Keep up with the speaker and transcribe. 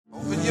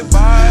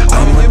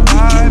I'm a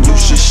geek and you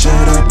should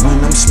shut up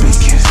when I'm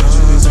speaking.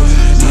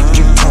 If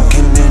you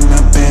talking, then I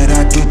bet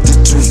I get to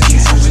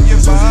tweaking.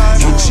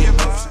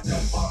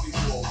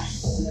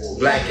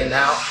 Blacking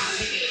out.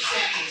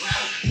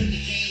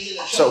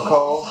 So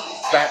cold.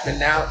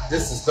 Fapping out.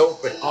 This is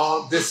dope and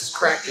armed. This is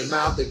cracking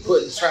out. They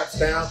putting traps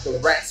down. The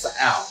rats are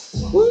out.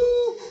 Woo!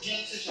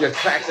 You're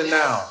cracking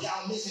out.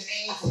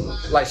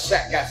 Like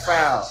Shaq got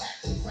fouled.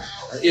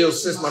 Ill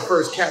since my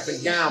first cap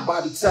and gown.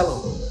 Bobby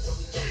tell him.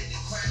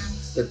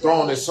 The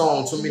throne is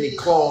on. Too many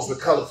clones with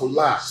colorful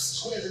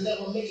locks.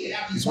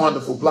 These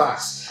wonderful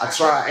blocks. I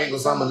try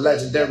angles. I'm a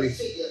legendary.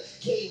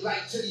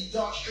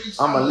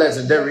 I'm a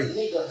legendary.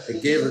 The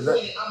giver.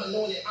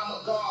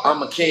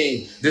 I'm a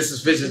king. This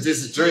is visions.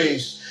 This is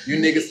dreams. You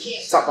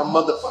niggas talk my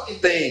motherfucking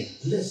thing.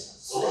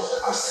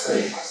 I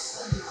say,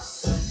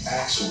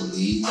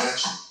 actually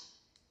natural.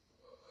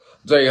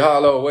 Jay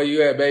Hollow, where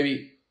you at,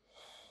 baby?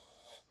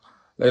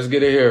 Let's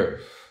get it here.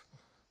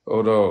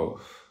 Hold on.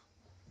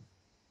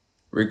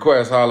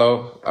 Request,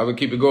 Hollow. I will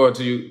keep it going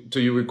till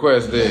you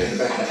request there.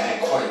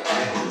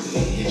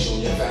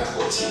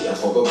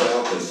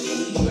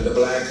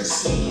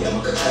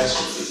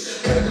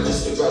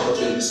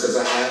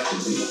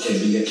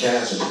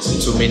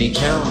 Too many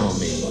count on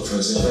me.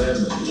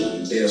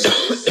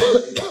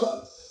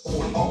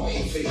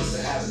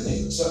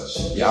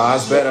 Y'all,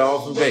 it's better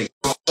off in Vegas.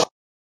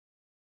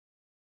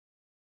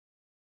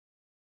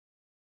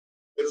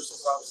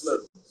 Since I was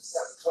little.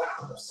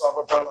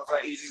 Solve problems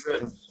like easy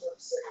rhythm.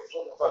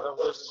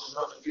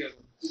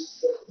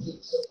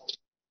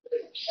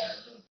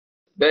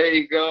 There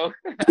you go.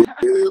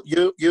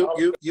 You.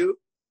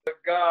 The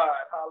God,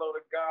 hollow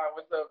the God.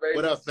 What's up, baby?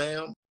 What up,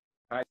 fam?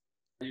 How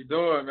you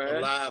doing, man?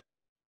 I'm live.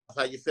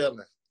 How you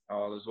feeling?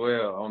 All is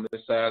well. On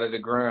this side of the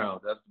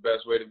ground. That's the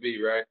best way to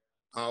be, right?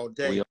 All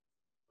day. We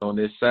on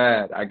this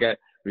side.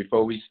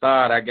 Before we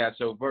start, I got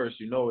your verse.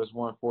 You know it's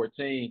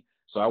 114.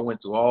 So I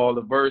went through all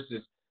the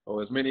verses,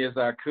 or as many as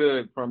I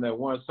could from that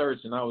one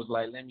search, and I was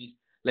like, let me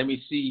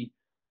see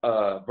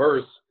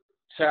verse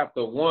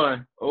chapter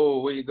 1. Oh,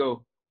 where you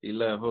go?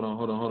 11.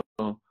 Hold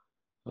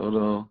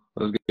on.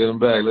 Let's get him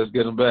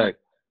back.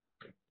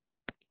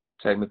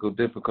 Technical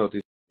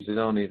difficulties. It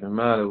don't even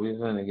matter. We're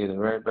gonna get it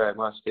right back.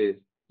 Watch this.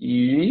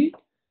 Yeet.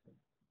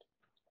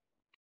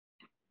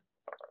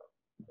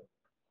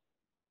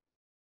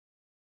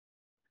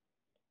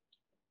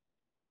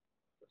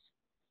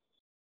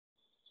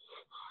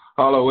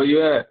 Hollow, where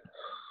you at?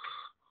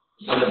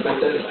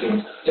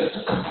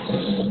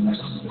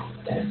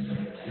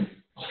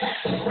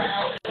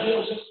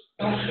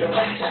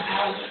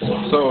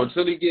 So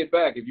until he get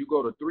back, if you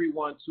go to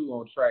 312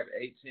 on track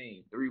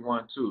 18,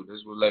 312,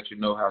 this will let you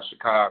know how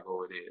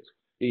Chicago it is.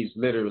 He's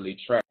literally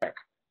track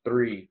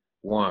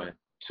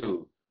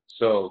 312.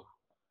 So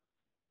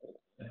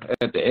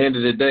at the end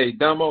of the day,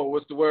 Dumbo,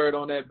 what's the word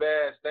on that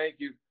badge? Thank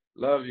you.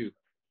 Love you.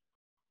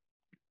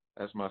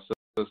 That's my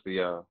sister,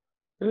 y'all.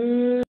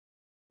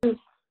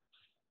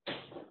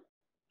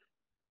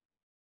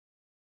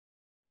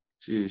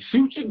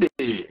 Shoot you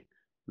dead.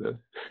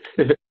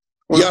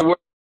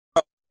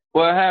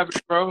 What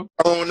happened, bro?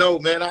 I don't know,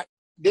 man.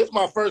 This is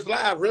my first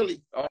live,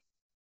 really.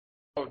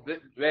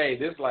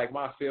 This like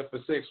my 5th or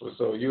 6th one,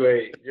 so you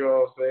know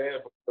what I'm saying?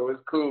 So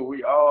it's cool.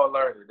 We all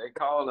learning. They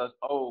call us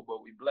old,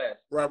 but we blessed.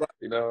 Right.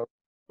 You know.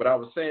 But I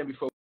was saying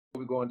before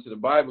we go into the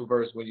Bible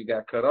verse, when you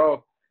got cut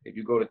off, if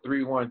you go to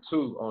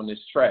 312 on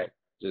this track,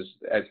 just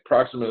at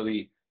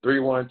approximately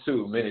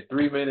 312 minute,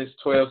 3 minutes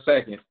 12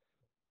 seconds,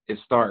 it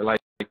start like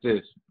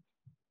this.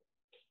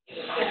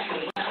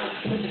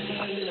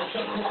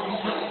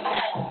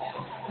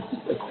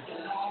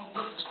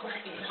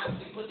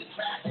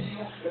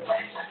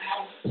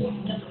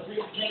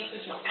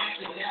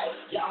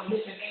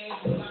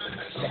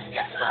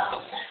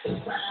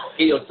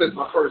 Ill since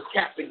my first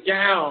cap and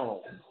gown.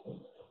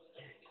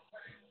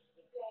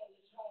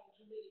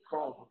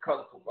 Chrome for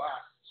colorful blocks.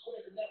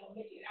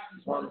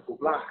 Wonderful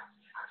blocks.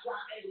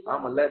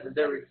 I'm a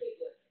legendary.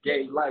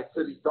 Gave life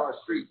to these dark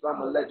streets.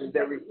 I'm a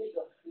legendary.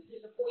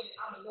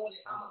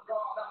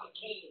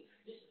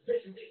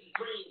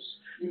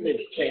 You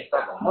niggas can't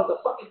stop a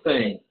motherfucking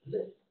thing.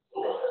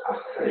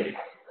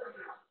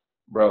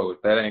 Bro,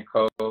 if that ain't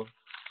cold.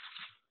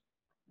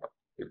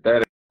 If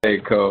that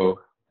ain't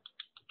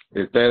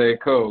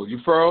cold. You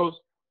froze?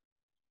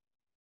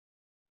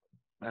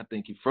 I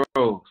think you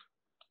froze.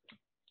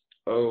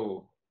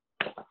 Oh.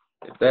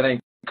 If that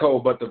ain't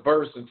cold, but the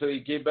verse until you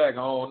get back, I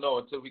don't know,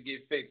 until we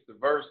get fixed. The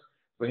verse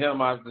for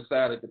him I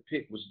decided to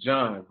pick was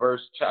John,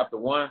 chapter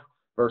 1,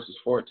 verses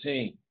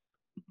 14.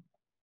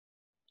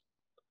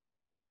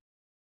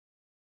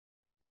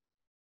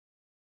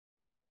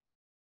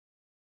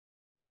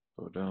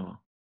 Hold on.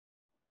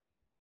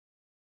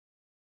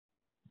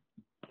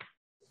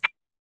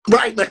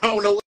 Right, but I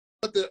don't know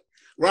what the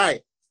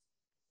right.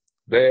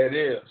 There it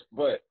is.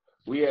 But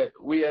we had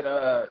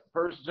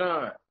 1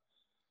 John.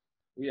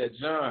 We had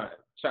John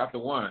chapter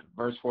 1,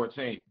 verse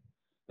 14.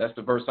 That's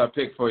the verse I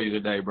picked for you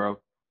today, bro.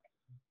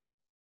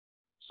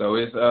 So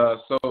it's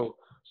so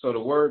the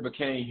word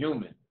became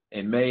human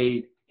and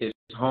made his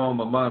home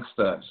amongst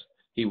us.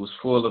 He was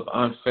full of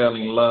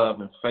unfailing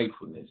love and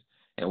faithfulness,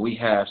 and we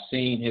have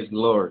seen his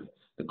glory,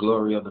 the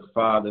glory of the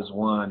Father's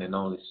one and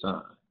only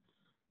Son.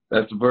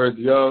 That's the verse,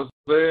 you know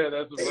what I'm saying?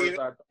 That's the verse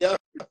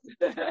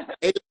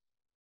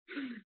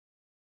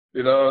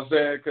you know what I'm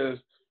saying? Because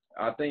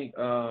I think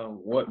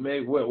what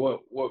made me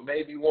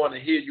want to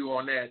hear you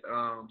on that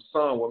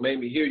song, what made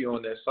me hear you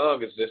on that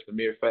song is just the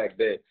mere fact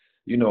that,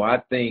 you know, I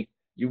think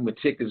you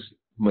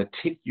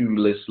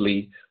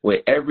meticulously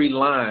with every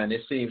line,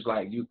 it seems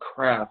like you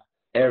craft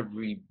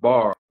every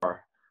bar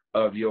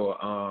of your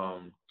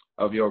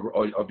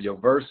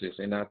verses,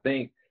 and I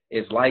think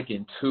it's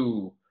likened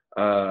to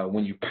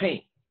when you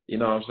paint. You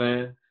know what I'm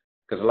saying?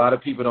 Because a lot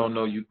of people don't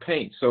know you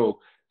paint. So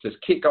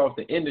just kick off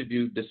the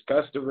interview,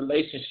 discuss the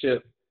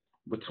relationship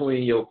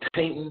between your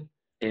painting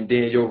and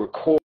then your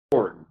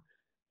recording.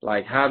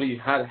 Like how they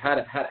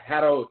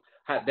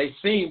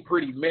seem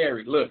pretty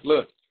married. Look,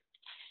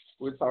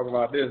 we'll talk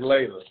about this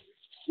later.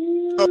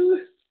 Oh,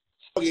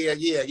 yeah.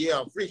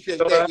 Appreciate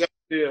that.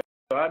 Yeah.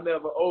 I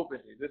never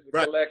opened it. This is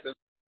right. collective,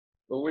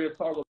 but we'll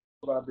talk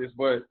about this.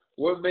 But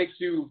what makes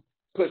you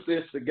put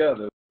this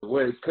together?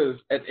 Because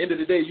at the end of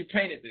the day, you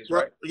painted this,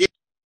 right?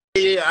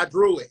 Yeah, I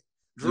drew it.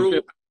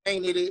 I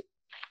painted it.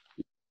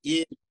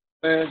 Yeah.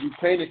 And you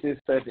painted this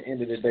at the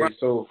end of the day. Right.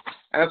 So,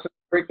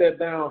 break that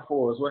down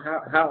for us. Well,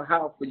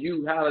 how for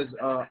you? How is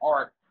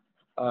art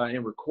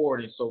and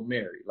recording so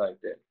married like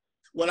that?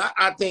 Well,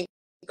 I think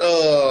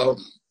the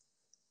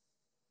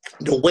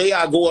way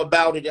I go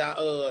about it,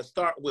 I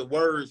start with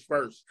words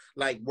first.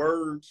 Like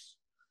words,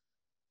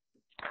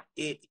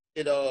 it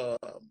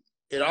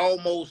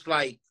almost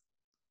like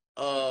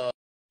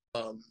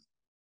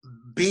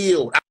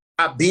build.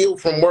 I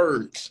build from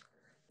words.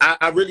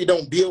 I really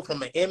don't build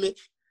from an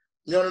image.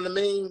 You know what I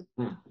mean?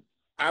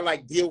 I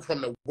like build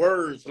from the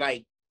words,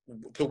 like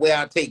to where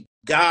I take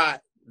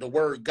God, the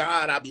word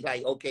God. I'll be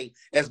like, okay,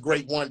 that's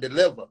great one,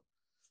 deliver.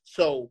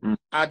 So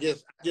I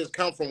just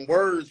come from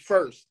words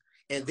first,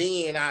 and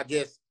then I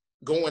just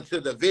go into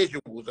the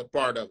visuals, a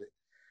part of it.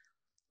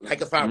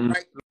 Like if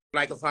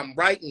I'm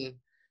writing,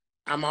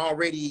 I'm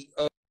already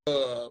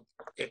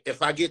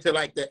if I get to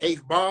like the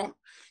 8th bar,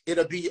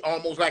 it'll be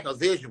almost like a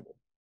visual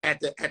at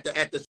the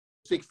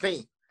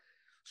 16th.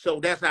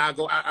 So that's how I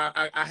go.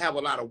 I have a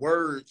lot of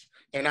words,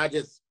 and I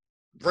just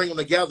bring them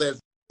together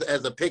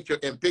as a picture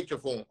in picture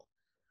form.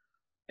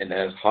 And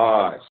that's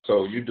hard.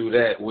 So you do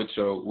that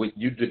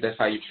that's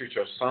how you treat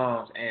your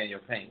songs and your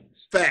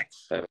paintings.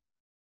 Facts. That's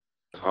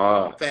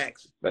hard.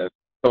 Facts.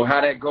 So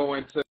how that go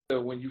into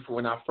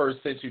when I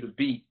first sent you the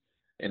beat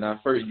and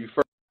you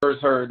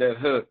first heard that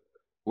hook,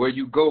 where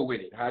you go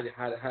with it? How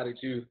did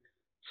you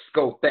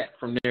scope that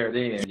from there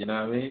then? You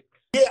know what I mean?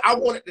 Yeah, I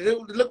wanted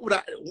to look what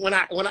I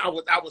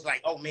was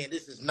like, oh man,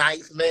 this is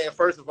nice, man.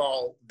 First of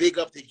all, big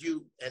up to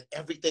you and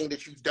everything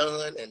that you've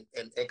done and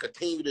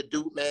continue to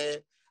do, man.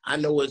 I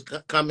know it's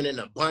coming in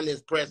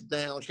abundance, pressed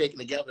down, shaking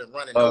together, and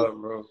running over.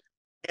 Bro.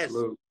 Yes.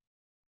 You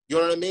know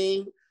what I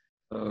mean?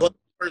 But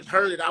first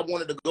heard it, I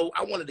wanted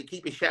to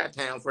keep it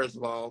Chi-Town, first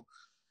of all,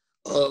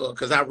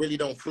 because I really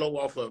don't flow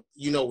off of,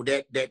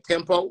 that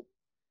tempo.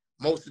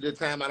 Most of the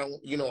time I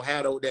don't,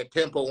 have that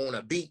tempo on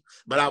a beat,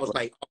 but I was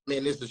like, oh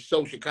man, this is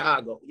so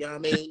Chicago. You know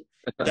what I mean?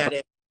 Got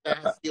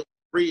that feel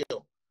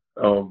real.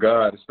 Oh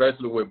God,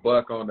 especially with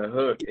Buck on the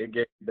hook, it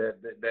gets that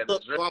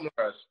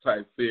rush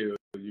type feel.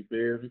 You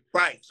feel me?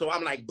 Right. So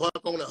I'm like,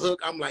 Buck on the hook.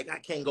 I'm like, I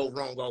can't go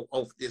wrong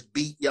off this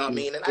beat. You know what I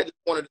mean? And I just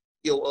wanted to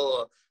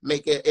feel,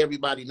 make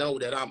everybody know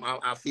that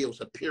I feel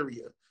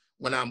superior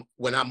when I'm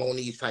on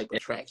these type of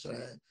tracks,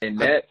 man. And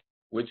that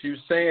what you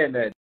saying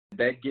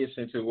that gets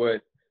into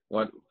what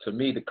to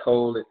me the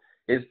coldest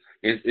is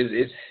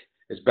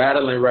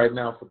battling right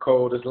now for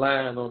coldest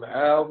line on the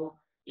album.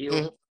 It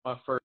was my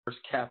first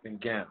cap and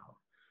gown.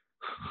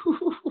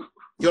 You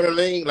know what I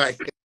mean? Like,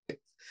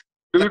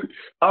 dude,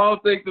 I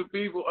don't think the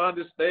people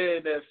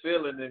understand that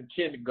feeling in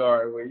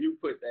kindergarten where you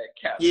put that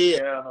cap and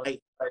gown on.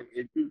 Like,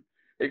 if you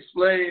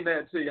explain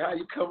that to you, how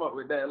you come up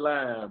with that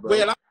line, bro?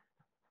 Well,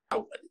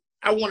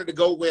 I wanted to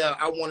go where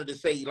I wanted to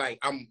say, like,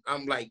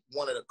 I'm like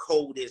one of the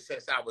coldest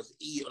since I was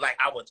ill. Like,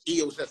 I was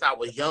ill since I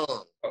was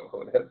young.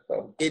 Oh, that's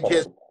so it cold.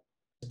 Just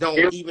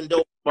don't, even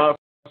though my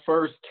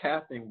first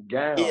cap and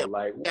gown,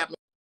 like cap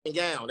and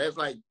gown, that's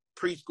like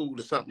preschool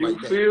or something you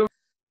like that. Feel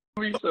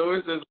me? So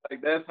it's just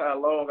like that's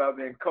how long I've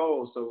been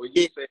cold. So when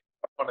you say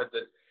I wanted to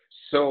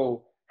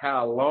show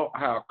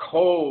how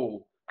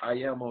cold I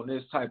am on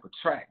this type of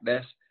track,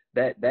 that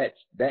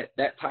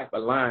type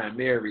of line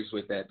marries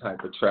with that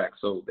type of track.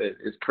 So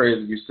it's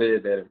crazy you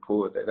said that and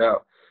pulled that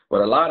out.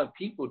 But a lot of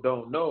people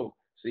don't know.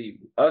 See,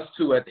 us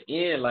two at the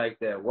end like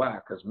that. Why?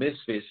 Because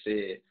Misfit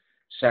said,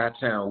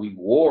 Chi-Town, we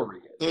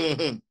warriors.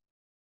 Mm-hmm.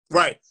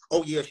 Right.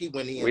 Oh, yeah, she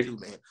went in too,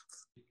 man.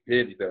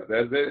 Yeah, he does.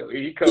 That's it.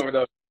 He coming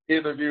up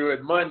interview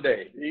at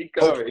Monday. He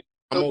coming.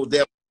 I'm going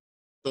to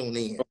tune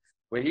in.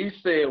 When he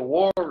said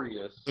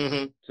warriors,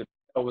 to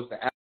that was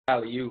the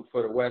alley-oop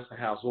for the Western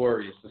House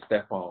Warriors to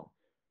step on.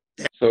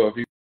 So if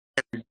you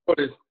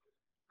notice,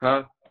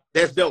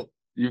 that's dope.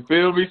 You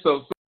feel me?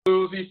 So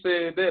soon as he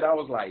said that, I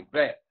was like,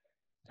 bet.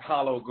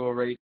 Hollow go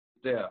right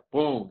there.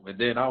 Boom. And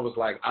then I was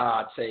like,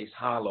 chase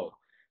hollow.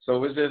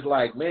 So it's just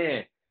like,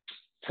 man,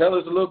 tell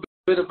us a little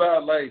bit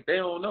about, like, they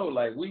don't know.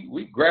 Like,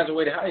 we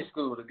graduated high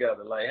school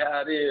together. Like,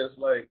 how it is,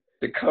 like,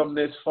 to come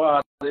this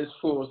far, this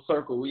full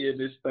circle. We in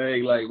this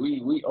thing. Like,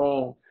 we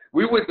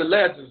with the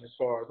legends as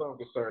far as I'm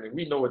concerned. And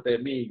we know what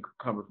that means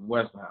coming from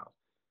Westinghouse.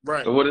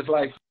 Right. So what it's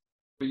like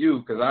for you,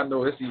 because I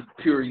know it's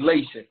pure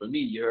elation for me,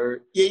 you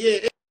heard?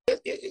 Yeah.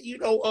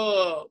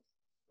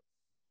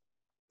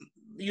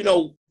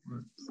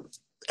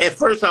 At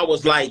first I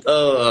was like,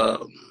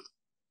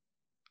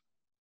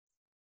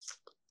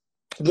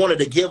 wanted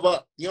to give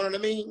up. You know what I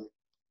mean?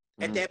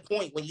 At that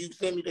point, when you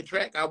sent me the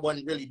track, I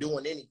wasn't really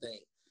doing anything.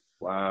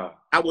 Wow.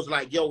 I was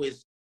like, yo,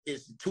 it's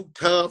too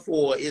tough,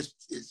 or it's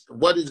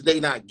what is they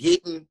not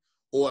getting,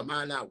 or am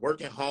I not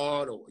working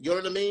hard, or you know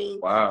what I mean?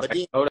 Wow. But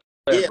then,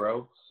 that,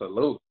 bro.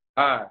 Salute.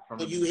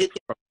 When you hit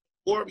the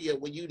warrior,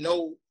 when you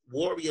know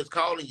warrior's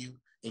calling you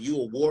and you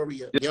a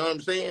warrior, you know what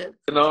I'm saying?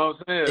 You know what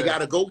I'm saying? You got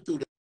to go through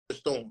the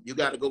storm. You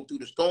got to go through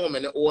the storm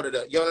in order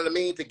to, you know what I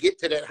mean, to get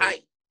to that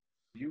height.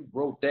 You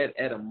wrote that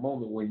at a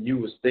moment when you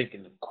was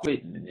thinking of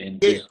quitting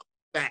and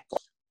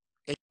facts.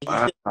 And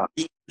wow.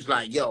 he was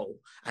like, yo,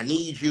 I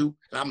need you.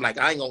 And I'm like,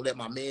 I ain't gonna let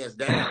my mans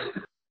down.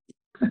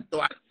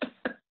 So I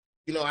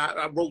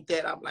wrote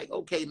that. I'm like,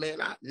 okay, man,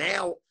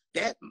 now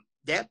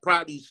that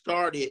probably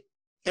started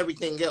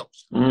everything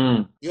else.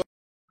 You know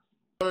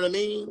what I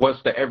mean?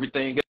 What's the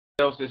everything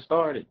else that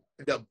started?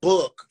 The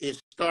book. It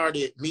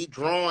started me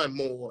drawing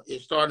more.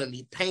 It started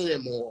me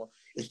painting more.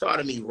 It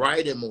started me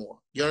writing more.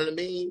 You know what I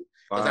mean?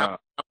 Because wow.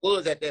 I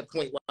was at that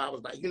point where I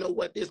was like, you know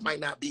what? This might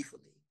not be for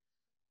me.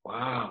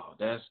 Wow,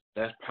 that's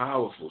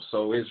powerful.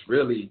 So it's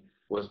really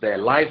was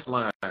that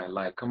lifeline.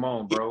 Like, come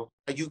on, bro.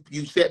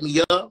 You set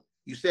me up.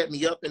 You set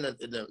me up in a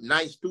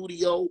nice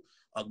studio.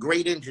 A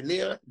great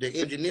engineer. The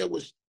engineer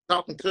was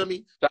talking to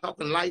me,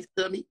 talking life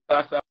to me.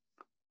 That's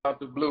out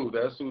the blue.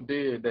 That's who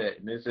did that.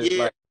 And it's just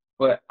like,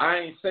 but I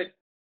ain't said.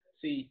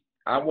 See,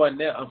 I wasn't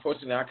there.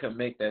 Unfortunately, I couldn't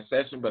make that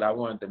session, but I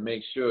wanted to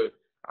make sure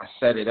I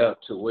set it up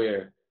to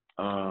where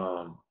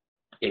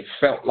it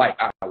felt like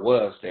I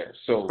was there.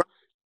 So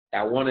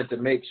I wanted to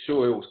make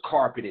sure it was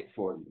carpeted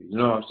for you. You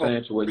know what I'm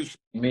saying? To where you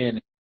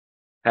men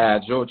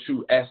had your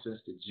true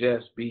essence to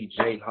just be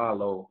J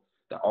Hollow,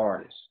 the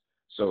artist.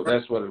 So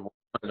that's what one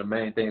of the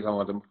main things I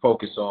wanted to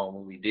focus on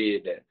when we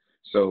did that.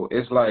 So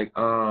it's like,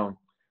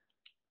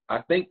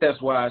 I think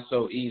that's why it's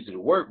so easy to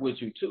work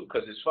with you too.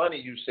 Because it's funny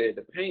you said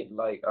the paint.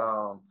 Like,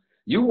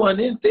 you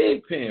wasn't in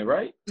Thig Pen,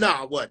 right? No,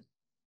 I wasn't.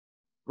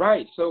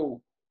 Right.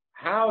 So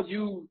how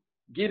you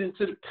get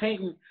into the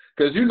painting?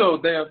 Because you know,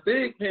 damn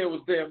Thig Pen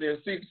was damn near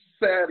secret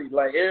society,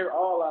 like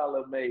all our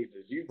little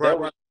majors. That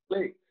was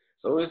slick.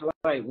 So it's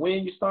like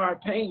when you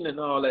started painting and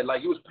all that,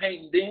 like you was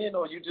painting then,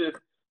 or you just?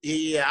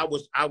 Yeah,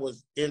 I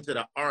was into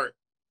the art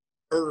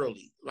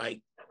early. Like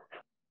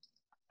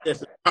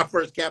that's my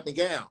first cap and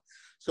gown.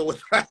 So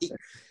it's like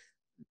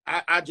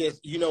I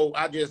just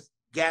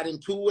got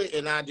into it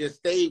and I just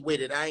stayed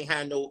with it. I ain't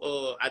had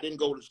I didn't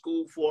go to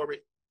school for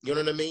it. You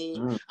know what I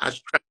mean? I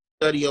tried to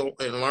study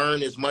and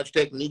learn as much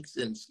techniques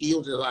and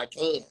skills as I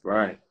can.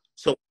 Right.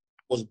 So I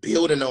was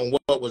building on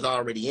what was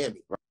already in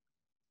me.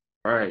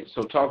 Right.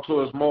 So talk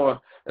to us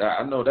more.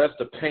 I know that's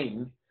the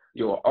painting.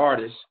 You're an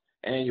artist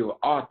and you're an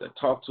author.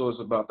 Talk to us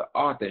about the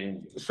author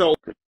in you. So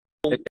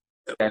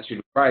that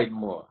you write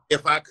more.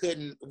 If I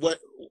couldn't,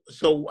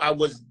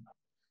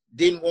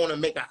 didn't want to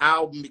make an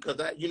album because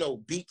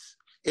beats.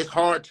 It's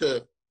hard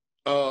to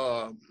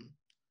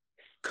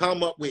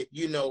come up with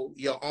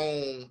your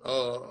own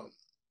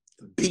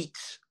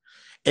beats,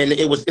 and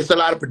it's a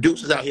lot of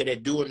producers out here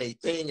that doing their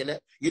thing, and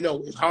that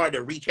it's hard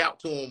to reach out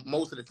to them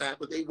most of the time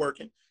because they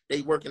working.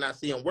 I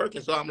see them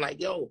working, so I'm like,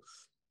 yo,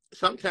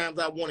 sometimes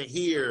I want to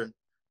hear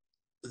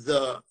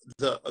the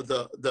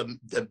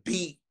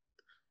beat.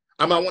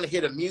 I want to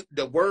hear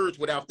the words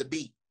without the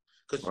beat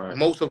because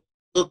most of them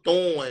hooked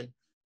on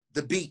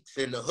the beats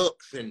and the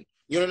hooks, and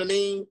you know what I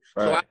mean.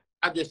 Right. So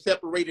I just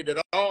separated it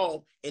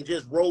all and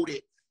just wrote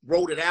it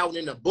out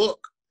in the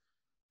book,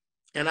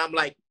 and I'm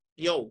like,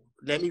 yo,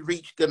 let me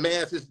reach the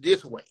masses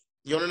this way.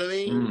 You know what I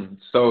mean?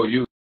 So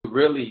you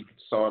really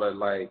sort of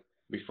like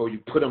before you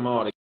put them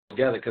all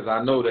together, because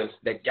I know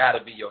that got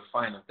to be your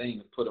final thing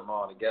to put them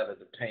all together,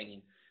 the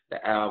painting,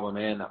 the album,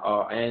 and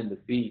the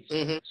beats.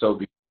 So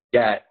you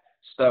got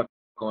stuck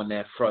on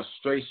that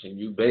frustration.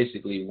 You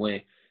basically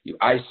went. You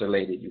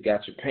isolated. You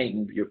got your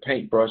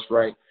paintbrush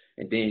right,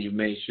 and then you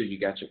made sure you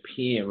got your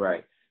pen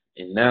right.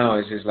 And now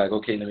it's just like,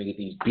 okay, let me get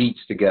these beats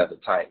together,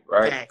 type,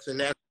 right? Facts, and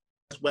that's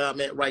where I'm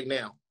at right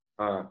now.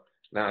 Now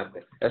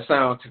that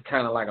sounds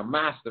kind of like a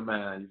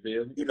mastermind.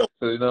 You feel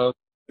me? So,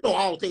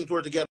 all things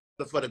work together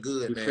for the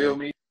good, man. You feel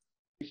me?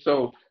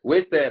 So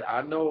with that,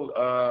 I know,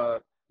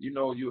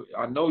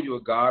 I know you're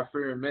a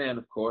God-fearing man,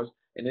 of course,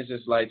 and it's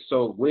just like,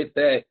 so with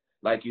that,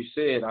 like you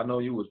said, I know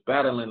you was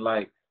battling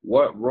like.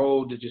 What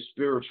role did your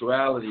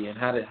spirituality and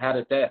how did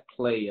that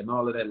play and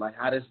all of that? Like,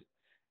 how does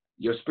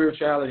your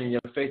spirituality and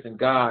your faith in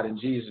God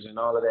and Jesus and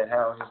all of that,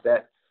 how has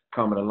that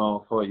coming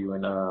along for you,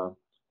 and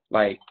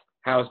like,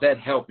 how's that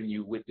helping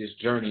you with this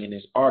journey and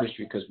this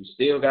artistry? Because we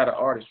still got an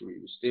artistry,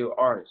 we still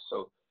artists.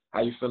 So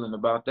how you feeling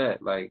about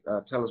that? Like,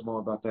 tell us more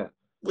about that.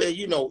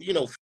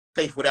 Well,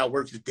 faith without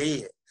works is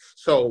dead.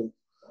 So,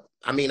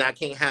 I mean, I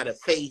can't have the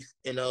faith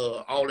in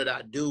all that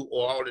I do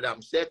or all that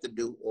I'm set to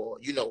do, or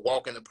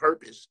walk in the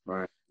purpose,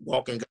 Right?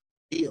 Walk in God's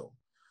will.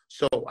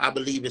 So I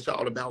believe it's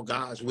all about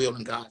God's will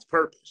and God's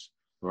purpose.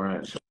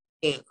 Right. So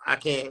I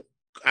can't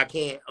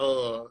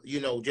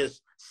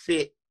just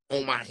sit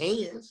on my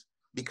hands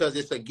because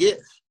it's a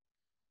gift.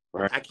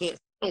 Right. I can't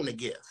sit on the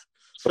gift.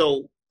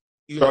 So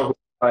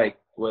like,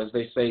 well, as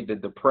they say, the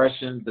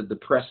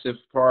depressive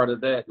part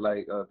of that,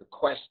 like the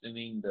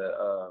questioning,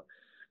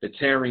 the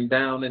tearing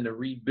down and the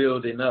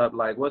rebuilding up.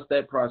 Like, what's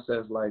that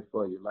process like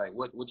for you? Like,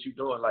 what you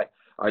doing? Like,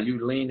 are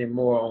you leaning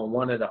more on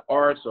one of the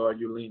arts, or are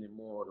you leaning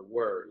more on the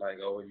word? Like,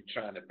 oh, are you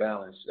trying to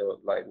balance? So,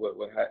 like,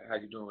 how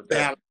you doing with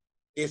that?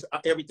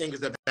 Everything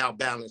is about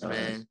balance,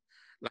 man.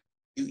 Like,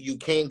 you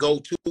can't go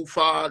too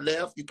far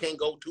left, you can't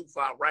go too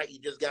far right. You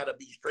just gotta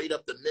be straight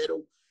up the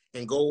middle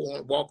and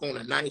walk on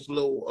a nice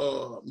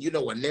little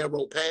a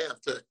narrow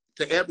path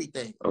to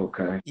everything.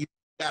 Okay. You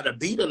gotta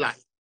be the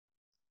light.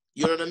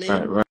 You know what I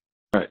mean?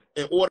 Right.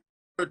 In order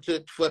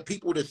for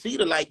people to see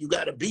the light, you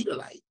gotta be the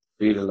light.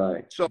 Be the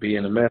light. So be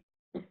in the message.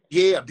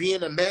 Yeah, be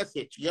in the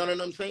message. You know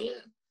what I'm saying?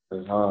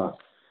 It's hard.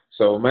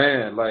 So,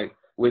 man, like,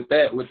 with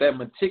that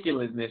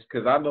meticulousness,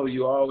 because I know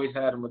you always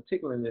had a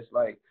meticulousness,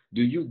 like,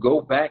 do you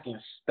go back and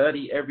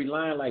study every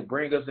line? Like,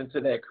 bring us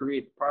into that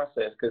creative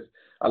process, because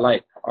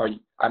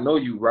I know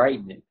you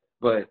writing it,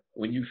 but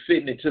when you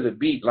fitting it to the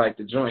beat, like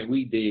the joint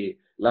we did,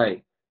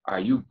 like, are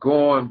you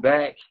going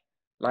back?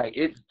 Like,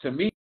 to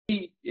me,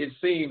 it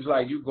seems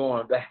like you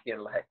going back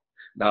and like,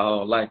 no, I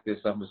don't like this,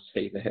 I'm gonna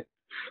say that.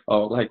 I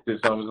don't like this,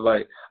 I'm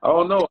like, I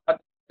don't know.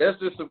 That's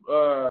just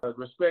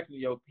respecting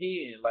your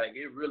pen. Like,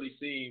 it really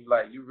seems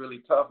like you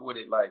really tough with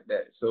it like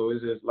that. So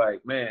it's just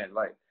like, man,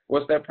 like,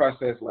 what's that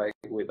process like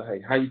with,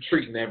 like, how you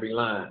treating every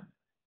line?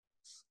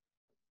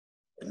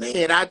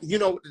 Man,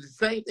 the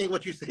same thing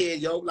what you said,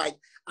 yo. Like,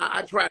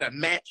 I try to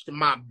match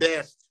my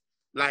best.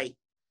 Like,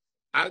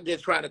 I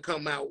just try to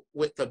come out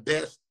with the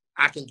best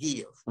I can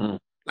give.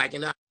 Like,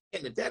 and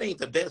if that ain't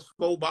the best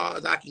 4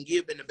 bars I can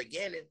give in the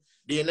beginning,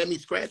 then let me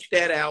scratch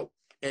that out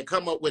and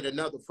come up with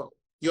another 4.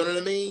 You know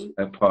what I mean?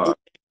 That part.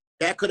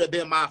 That could have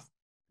been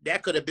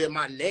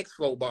my next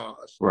 4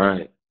 bars.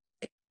 Right.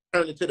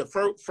 Turn it to the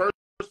first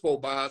 4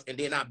 bars, and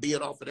then I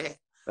build off of that.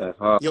 That's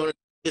hard.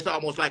 It's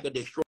almost like a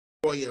destroy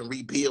and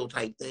rebuild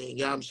type thing.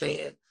 You know what I'm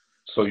saying?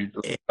 So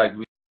like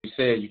we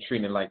said, you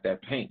treating it like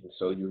that painting.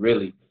 So you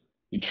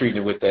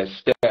treating it with that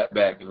step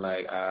back and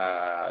like,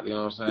 you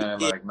know what I'm saying?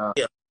 Yeah, like, nah.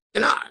 Yeah.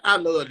 And I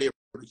love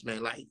lyrics,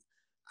 man. Like,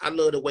 I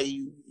love the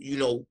way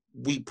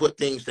we put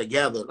things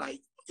together,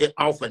 like, it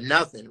off of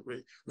nothing.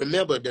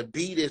 Remember, the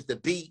beat is the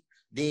beat.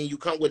 Then you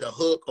come with a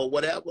hook or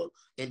whatever,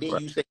 and then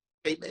you say,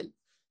 "Hey, man,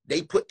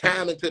 they put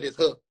time into this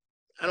hook."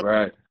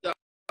 Right.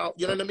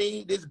 You know what I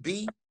mean? This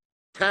beat,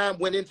 time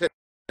went into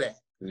that.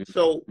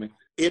 So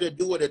it'll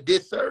do it a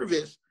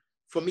disservice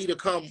for me to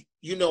come,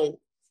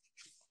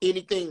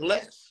 anything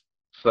less.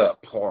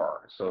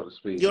 Subpar, so to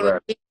speak. You know what I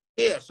mean?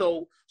 Yeah.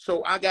 So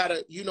I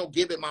gotta,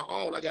 give it my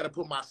all. I gotta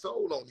put my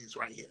soul on this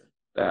right here.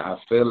 I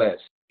feel that.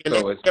 And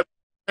so it's every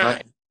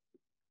time.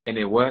 And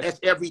it what? That's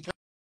every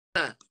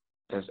time.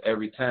 That's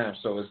every time.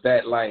 So is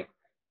that like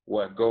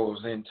what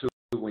goes into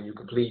when you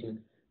completing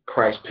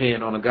Christ's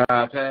pen on a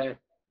God pad?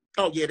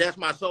 Oh yeah, that's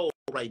my soul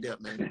right there,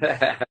 man.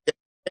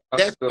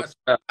 That's my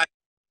soul.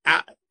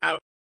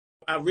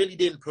 I really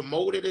didn't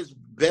promote it as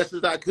best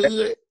as I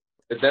could.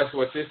 If that's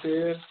what this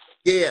is?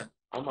 Yeah.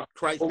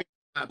 Christ's pen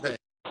on a God pad.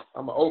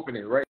 I'm gonna open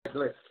it right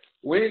there.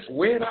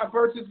 When I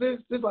purchased this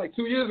like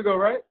 2 years ago,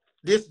 right?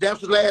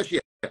 That was last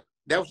year.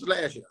 That was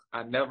last year.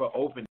 I never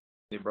opened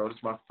it, bro. This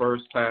is my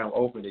first time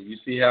opening it. You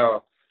see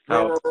how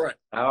I'm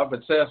a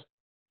chess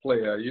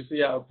player. You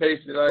see how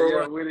patient I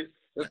am with it?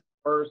 This is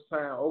the first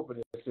time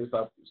opening it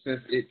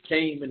since it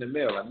came in the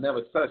mail. I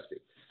never touched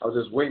it. I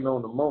was just waiting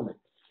on the moment.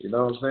 You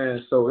know what I'm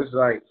saying? So it's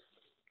like,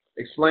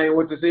 explain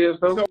what this is,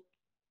 though.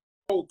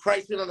 So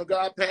Christ on the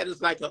God pad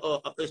is like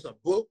it's a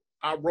book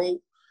I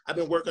wrote. I've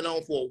been working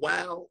on for a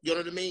while. You know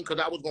what I mean? Because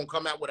I was gonna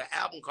come out with an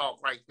album called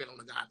Christ on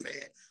the God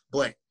pad,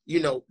 but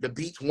the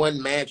beats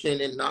wasn't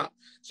matching and not.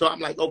 So I'm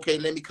like, okay,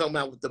 let me come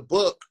out with the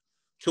book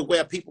to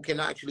where people can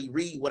actually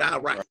read what I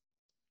write.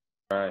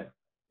 Right.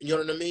 You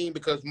know what I mean?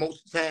 Because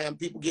most of the time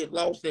people get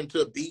lost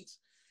into beats,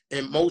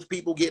 and most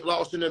people get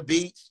lost in the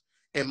beats,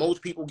 and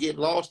most people get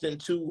lost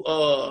into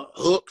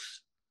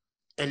hooks,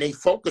 and they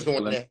focus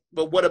on that.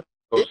 But what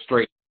about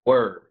straight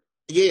word?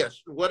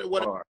 Yes. What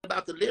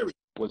about the lyrics?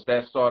 Was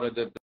that sort of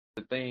the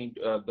thing,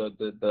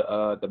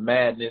 the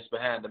madness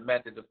behind the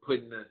method of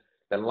putting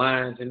the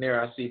lines in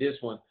there? I see this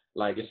one,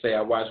 like it say,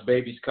 I watch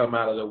babies come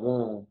out of the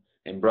womb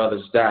and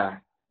brothers die.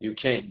 You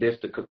can't diss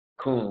the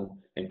cocoon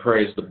and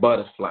praise the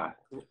butterfly.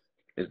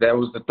 That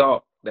was the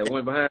thought that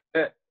went behind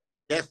that?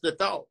 That's the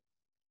thought.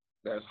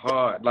 That's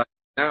hard. Like,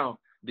 now,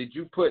 did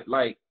you put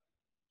like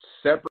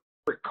separate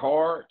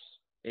cards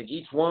in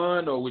each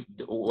one, or was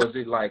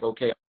it like,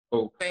 okay,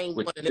 so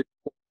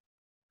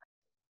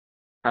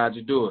how'd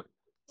you do it?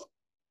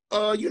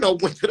 You know,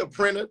 went to the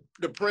printer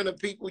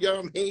people, you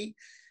know what I mean?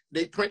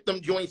 They print them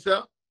joints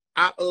up.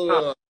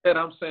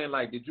 I'm saying,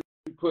 like, did you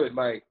put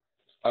like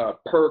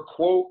per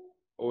quote,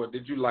 or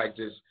did you like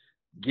just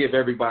give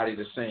everybody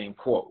the same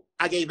quote?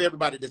 I gave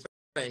everybody the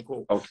same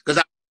quote. Okay.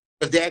 Because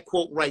that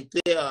quote right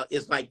there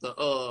is like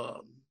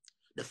the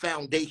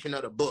foundation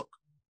of the book.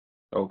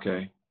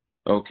 Okay.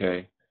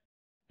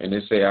 And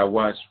they say,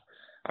 why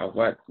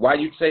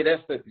you say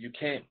that's you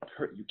can't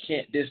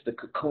diss the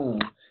cocoon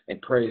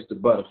and praise the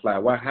butterfly?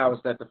 How is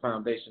that the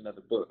foundation of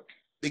the book?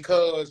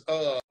 Because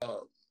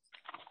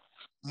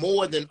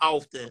more than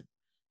often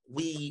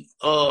we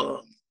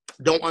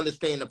don't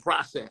understand the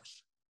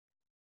process.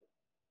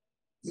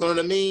 You know what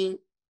I mean?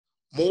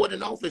 More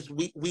than often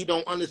we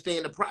don't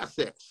understand the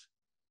process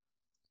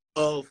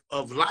of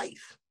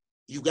life.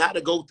 You got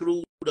to go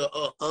through the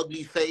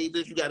ugly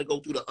phases. You got to go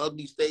through the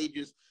ugly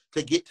stages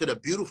to get to the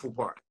beautiful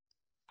part.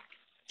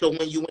 So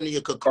when you in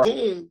your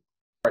cocoon,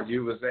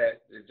 you was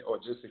at, or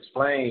just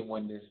explain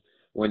when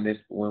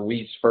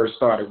we first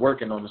started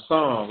working on the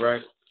song,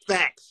 right?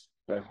 Facts.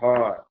 That's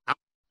hard. I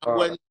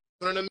wasn't,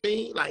 you know what I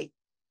mean? Like,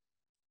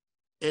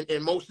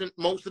 and most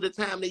of the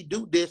time they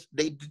do this,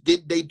 they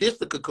diss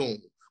the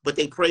cocoon, but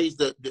they praise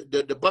the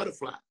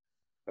butterfly.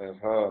 That's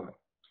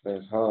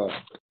hard.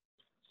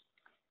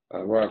 I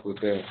rock with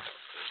that.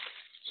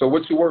 So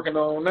what you working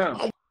on now?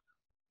 I'm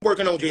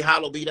working on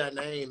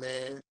jwzLM,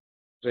 man.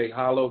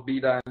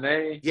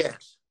 jwzLM?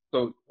 Yes.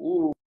 So,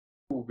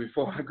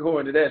 before I go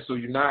into that, so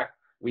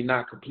we're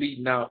not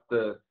completing out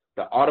the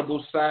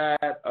audible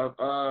side of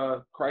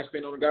Christ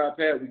being on the God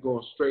path. We're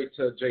going straight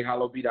to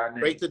jwzLM.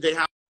 Straight to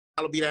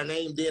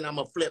jwzLM. Then I'm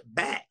gonna flip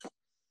back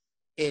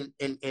and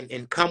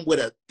come with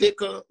a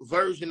thicker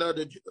version of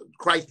the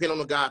Christ being on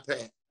the God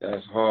path.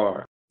 That's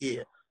hard.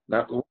 Yeah.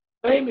 Now,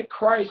 name it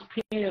Christ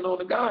being on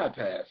the God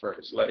path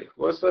first. Like,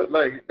 what's up?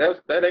 Like,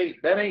 that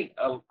ain't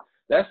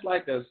that's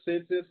like a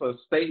sentence, a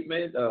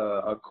statement,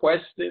 a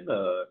question,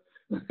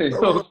 you know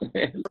what I'm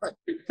saying?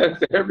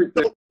 That's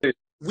everything.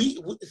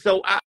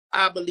 So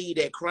I believe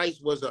that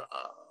Christ was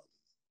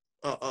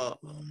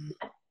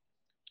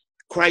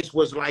Christ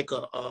was like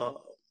a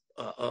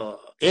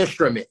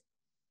instrument,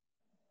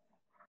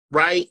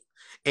 right?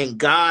 And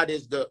God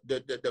is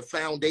the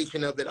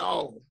foundation of it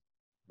all.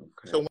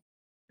 Okay. So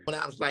when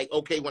I was like,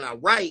 okay, when I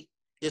write,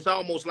 it's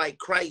almost like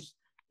Christ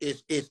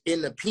is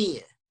in the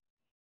pen.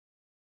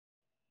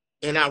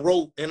 And I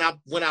wrote, and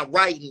when I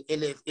write in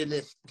this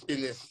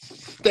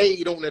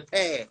stayed on the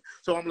pad.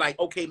 So I'm like,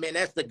 okay, man,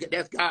 that's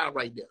God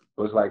right there.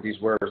 So it's like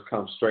these words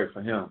come straight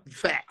from him.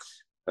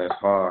 Facts. That's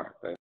hard.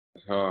 That's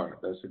hard.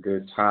 That's a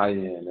good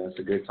tie-in.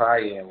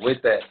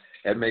 With that,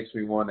 that makes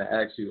me want to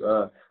ask you,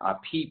 I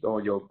peeped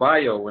on your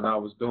bio when I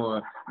was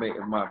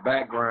making my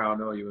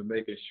background on you and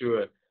making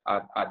sure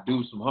I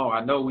do some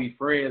homework. I know we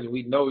friends and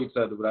we know each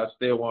other, but I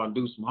still want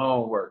to do some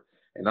homework.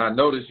 And I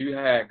noticed you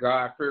had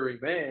God-fearing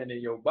man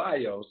in your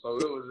bio. So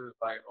it was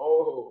just like,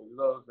 oh, you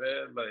know what I'm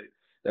saying? Like,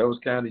 that was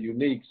kind of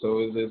unique. So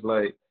it was just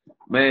like,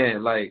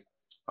 man, like,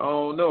 I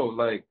don't know.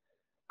 Like,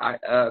 I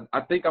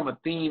think I'm going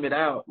to theme it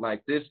out.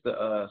 Like, this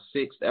the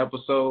 6th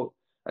episode.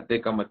 I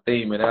think I'm going to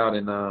theme it out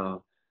and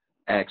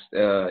ask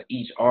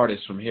each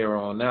artist from here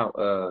on out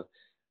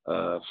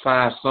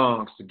 5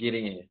 songs to get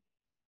in.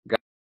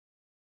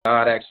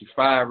 God asked you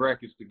 5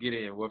 records to get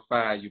in. What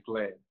 5 you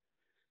playing?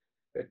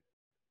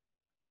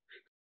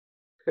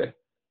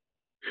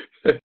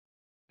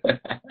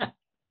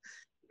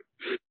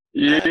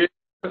 Yeah.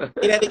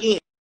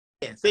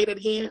 Say that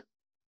again.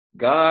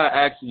 God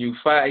asking you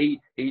 5.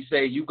 He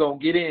say you gonna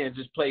get in.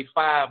 Just play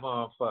 5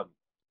 on for me.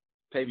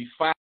 Pay me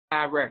 5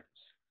 records.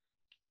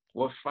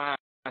 What 5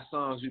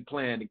 songs you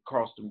playing to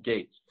cross them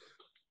gates?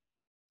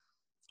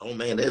 Oh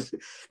man,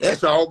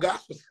 that's all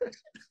gospel.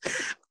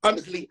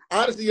 honestly,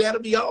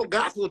 that'll be all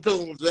gospel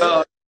tunes.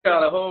 You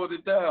gotta hold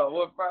it down.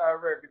 What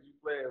 5 records you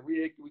playing?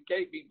 We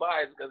can't be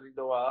biased because we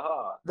know our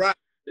heart. Right.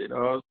 You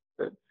know.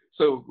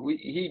 So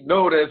he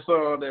know that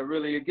song that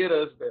really get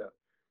us there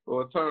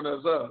or turn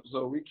us up.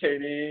 So we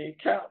can't even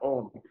count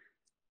on him.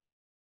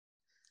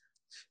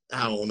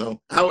 I don't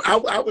know.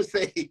 I would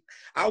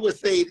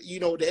say, you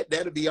know,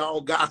 that'll be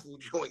all gospel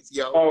joints,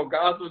 yo. All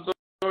gospel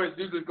joints?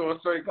 You just going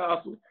straight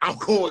gospel? I'm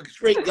going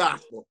straight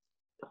gospel.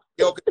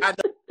 Yo,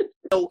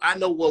 I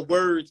know what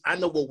words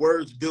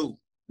do.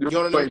 You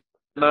know what I mean?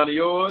 None of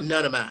yours?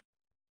 None of mine.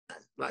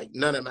 Like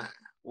none of mine.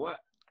 What?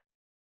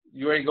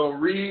 You ain't gonna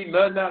read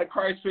nothing out of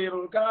Christ being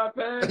on the God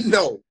path?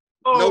 No.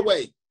 No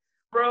way.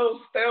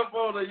 Bro, step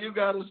on it. You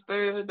gotta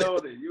stand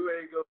on it. You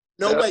ain't gonna.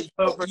 No way. You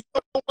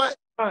know what?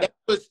 That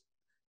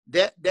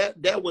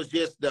was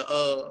just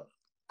the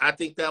I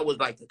think that was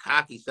like the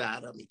cocky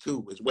side of me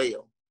too, as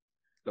well.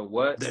 The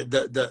what?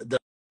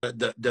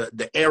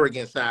 The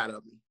arrogant side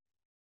of me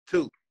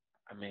too.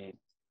 I mean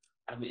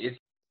it's.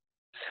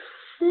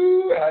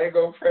 I ain't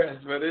gonna press,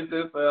 but it's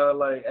just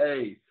like,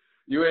 hey,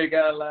 you ain't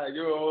got like,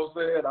 you know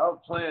what I'm saying? I'm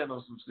playing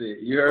on some shit.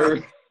 You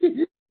heard?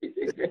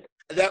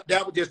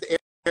 that was just the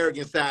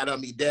arrogant side of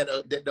me. That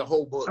the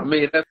whole book. I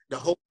mean, that's the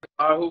whole.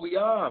 who we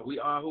are. We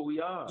are who we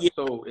are. Yeah,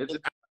 so it's.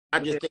 I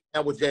just think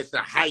that was just the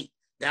height.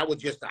 That was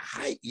just the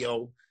height,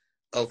 yo,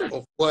 of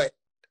what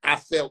I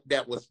felt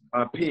that was.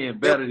 My pen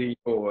better than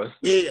yours.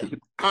 Yeah,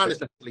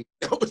 honestly,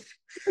 that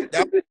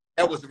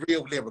was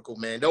real lyrical,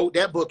 man.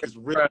 That book is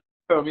real.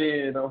 Come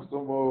in on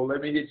some more.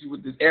 Let me hit you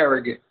with this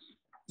arrogance.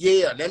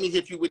 Yeah, let me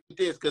hit you with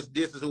this because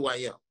this is who I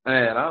am.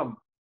 Man, I'm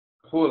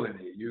pulling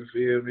it. You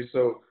feel me?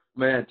 So,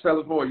 man, tell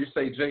us more. You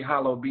say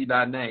jwzLM be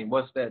thy name.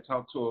 What's that?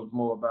 Talk to us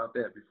more about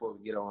that before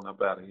we get on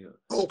up out of here.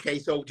 Okay,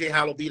 so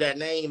jwzLM be that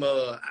name.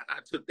 I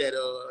took that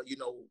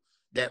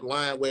that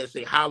line where it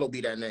say "Hollow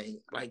be that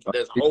name," like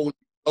that's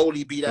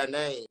holy be that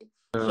name.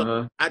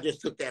 So I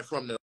just took that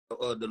from the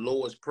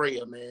Lord's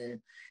Prayer,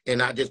 man,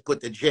 and I just put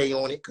the J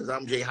on it because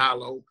I'm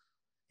jwzLM,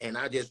 and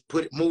I just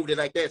moved it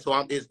like that.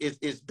 So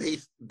it's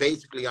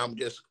basically I'm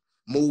just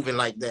moving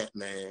like that,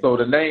 man. So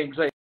the name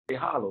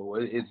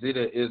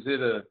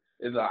jwzLM,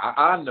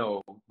 I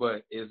know,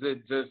 but is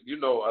it just a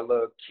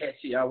little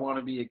catchy? I want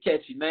to be a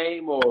catchy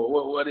name, or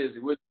what is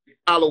it?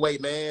 Holloway,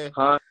 man.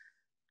 Huh?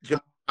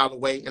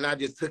 Holloway, and I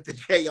just took the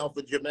J off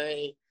of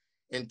Jermaine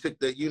and took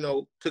the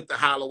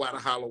hollow out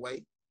of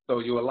Holloway. So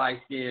you're a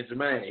light-skinned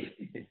Jermaine.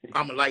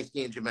 I'm a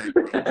light-skinned Jermaine.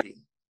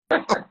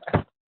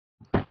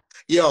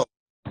 Yo,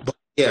 but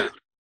yeah,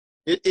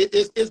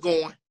 it's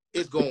going.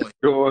 It's going.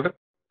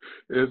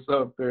 It's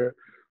up there.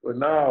 But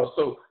now,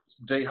 so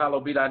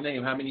jwzLM be thy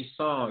name. How many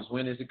songs?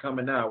 When is it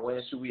coming out?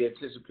 When should we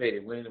anticipate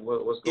it?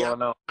 What's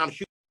going on? I'm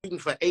shooting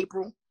for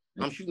April.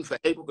 I'm shooting for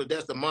April because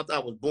that's the month I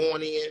was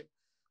born in.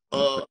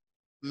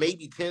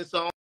 Maybe 10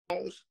 songs.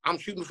 I'm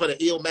shooting for the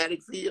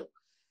Illmatic field.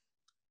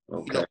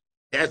 Okay.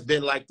 That's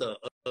been like the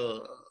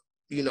the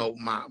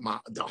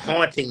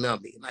haunting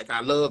of me. Like I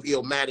love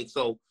Illmatic,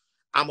 so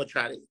I'm gonna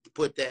try to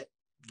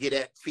get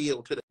that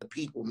feel to the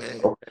people,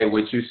 man. Okay,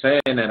 with you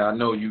saying that, I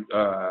know you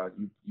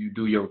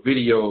do your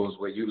videos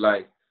where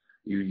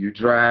you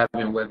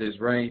driving, whether it's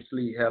rain,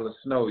 sleet, hell, or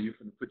snow. You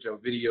finna put your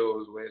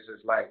videos where it's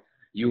just like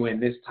you in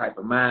this type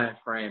of mind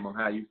frame on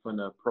how you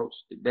finna approach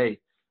the day.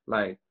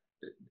 Like,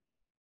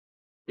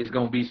 it's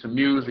gonna be some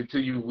music to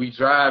you we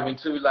driving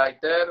to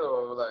like that,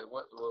 or like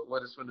what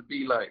it's gonna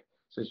be like,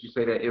 since you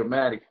say that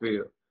Illmatic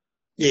feel?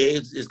 Yeah,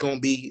 it's gonna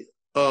be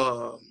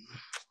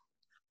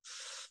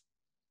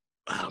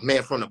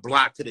man, from the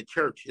block to the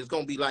church. It's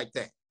gonna be like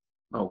that.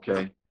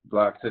 Okay,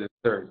 block to the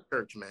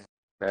church, man.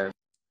 That's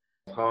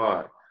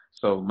hard.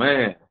 So,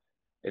 man,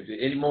 if there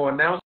any more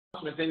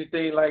announcements,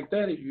 anything like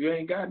that, if you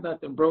ain't got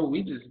nothing, bro,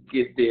 we just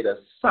did a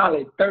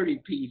solid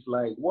 30-piece.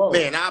 Like, whoa,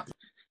 man.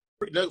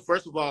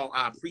 First of all,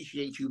 I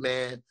appreciate you,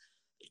 man,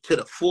 to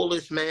the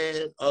fullest,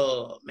 man.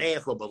 Man,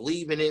 for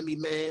believing in me,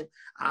 man.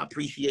 I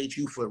appreciate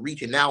you for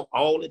reaching out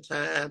all the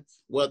time,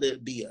 whether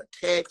it be a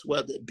text,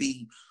 whether it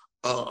be,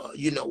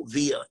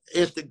 via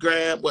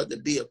Instagram, whether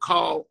it be a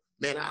call.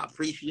 Man, I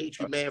appreciate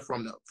you, man,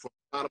 from the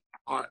bottom of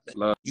my heart,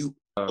 man. You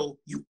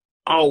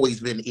always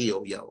been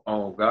ill, yo.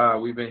 Oh God,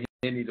 we've been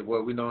hitting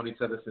we known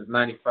each other since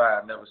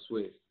 '95, never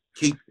switched.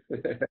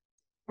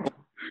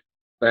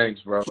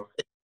 Thanks, bro.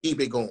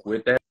 Keep it going.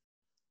 With that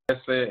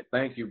said,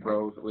 thank you,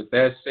 bro. With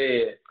that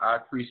said, I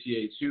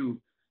appreciate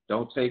you.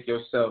 Don't take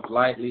yourself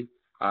lightly.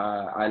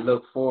 I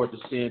look forward to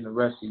seeing the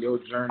rest of your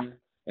journey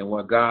and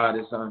what God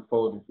is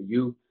unfolding for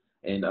you.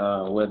 And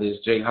whether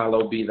it's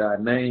jwzLM be thy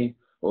name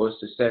or it's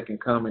the second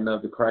coming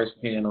of the Christ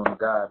pen on the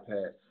God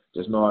path,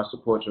 just know I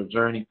support your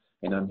journey,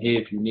 and I'm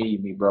here if you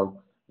need me,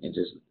 bro. And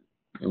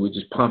we're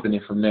just pumping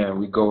it from there.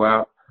 We go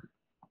out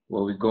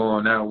what we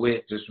going out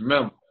with. Just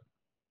remember,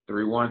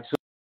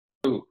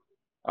 312.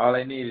 All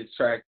they need is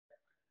track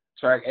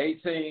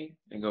 18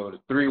 and go to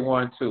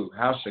 312.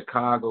 How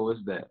Chicago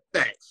is that?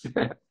 Thanks.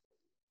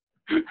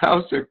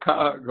 How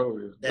Chicago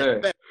is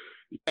that?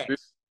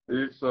 Thanks.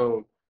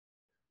 So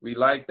we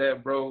like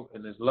that, bro.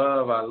 And it's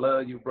love. I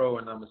love you, bro.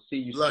 And I'm going to see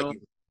you soon.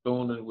 As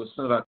soon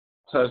as I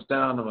touch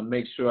down, I'm going to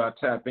make sure I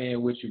tap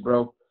in with you,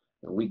 bro.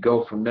 And we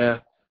go from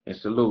there. And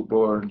salute,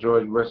 bro.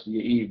 Enjoy the rest of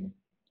your evening.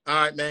 All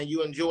right, man.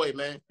 You enjoy it,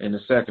 man. In a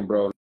second,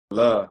 bro.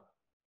 Love.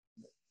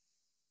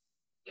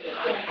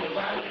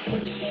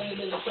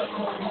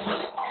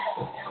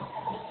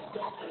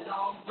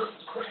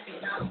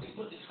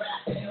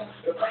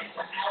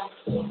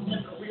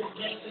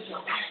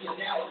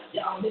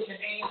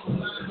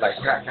 Like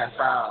cat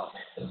foul.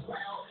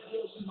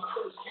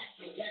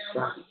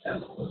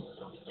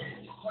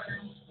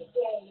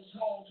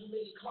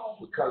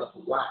 With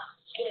colorful blocks,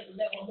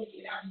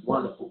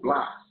 wonderful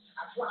blocks.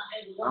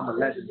 I'm a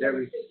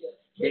legendary.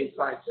 Gate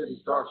fight to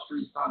these dark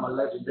streets. I'm a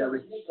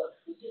legendary.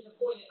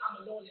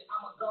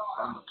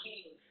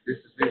 This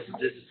is.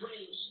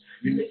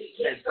 You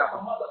can't stop a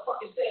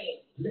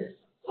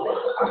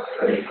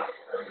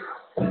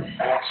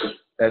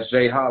That's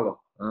jwzLM.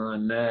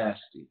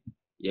 Nasty.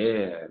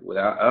 Yeah.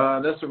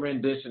 Without that's a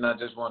rendition. I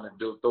just want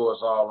to throw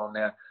us all on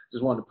that.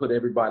 Just want to put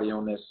everybody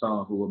on that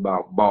song who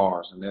about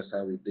bars, and that's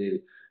how we did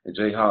it. And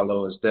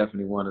jwzLM is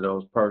definitely one of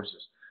those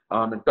persons.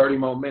 In 30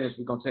 more minutes,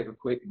 we're gonna take a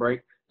quick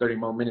break. 30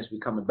 more minutes, we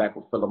coming back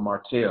with Philip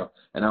Martell.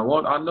 And I know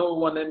it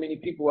wasn't that many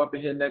people up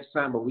in here next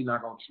time, but we're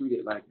not going to treat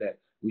it like that.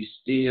 We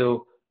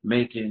still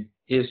making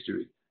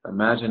history.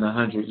 Imagine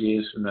 100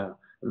 years from now.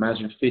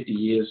 Imagine 50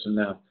 years from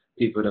now,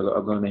 people that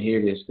are going to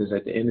hear this. Because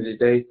at the end of the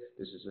day,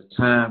 this is a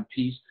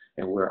timepiece,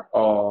 and we're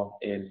all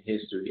in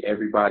history.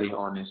 Everybody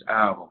on this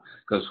album.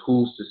 Because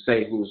who's to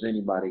say who's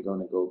anybody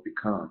going to go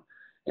become?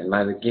 And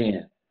like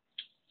again,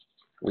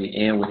 we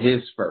end with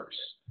his verse.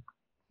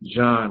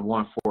 John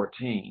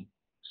 1:14.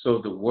 So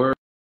the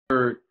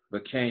word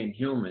became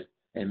human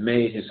and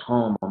made his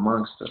home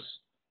amongst us.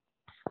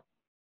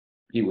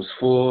 He was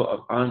full of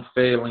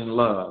unfailing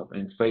love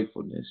and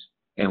faithfulness,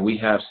 and we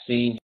have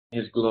seen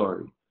his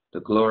glory,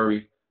 the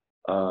glory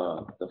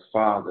of the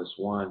Father's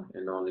one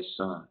and only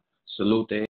Son. Salute the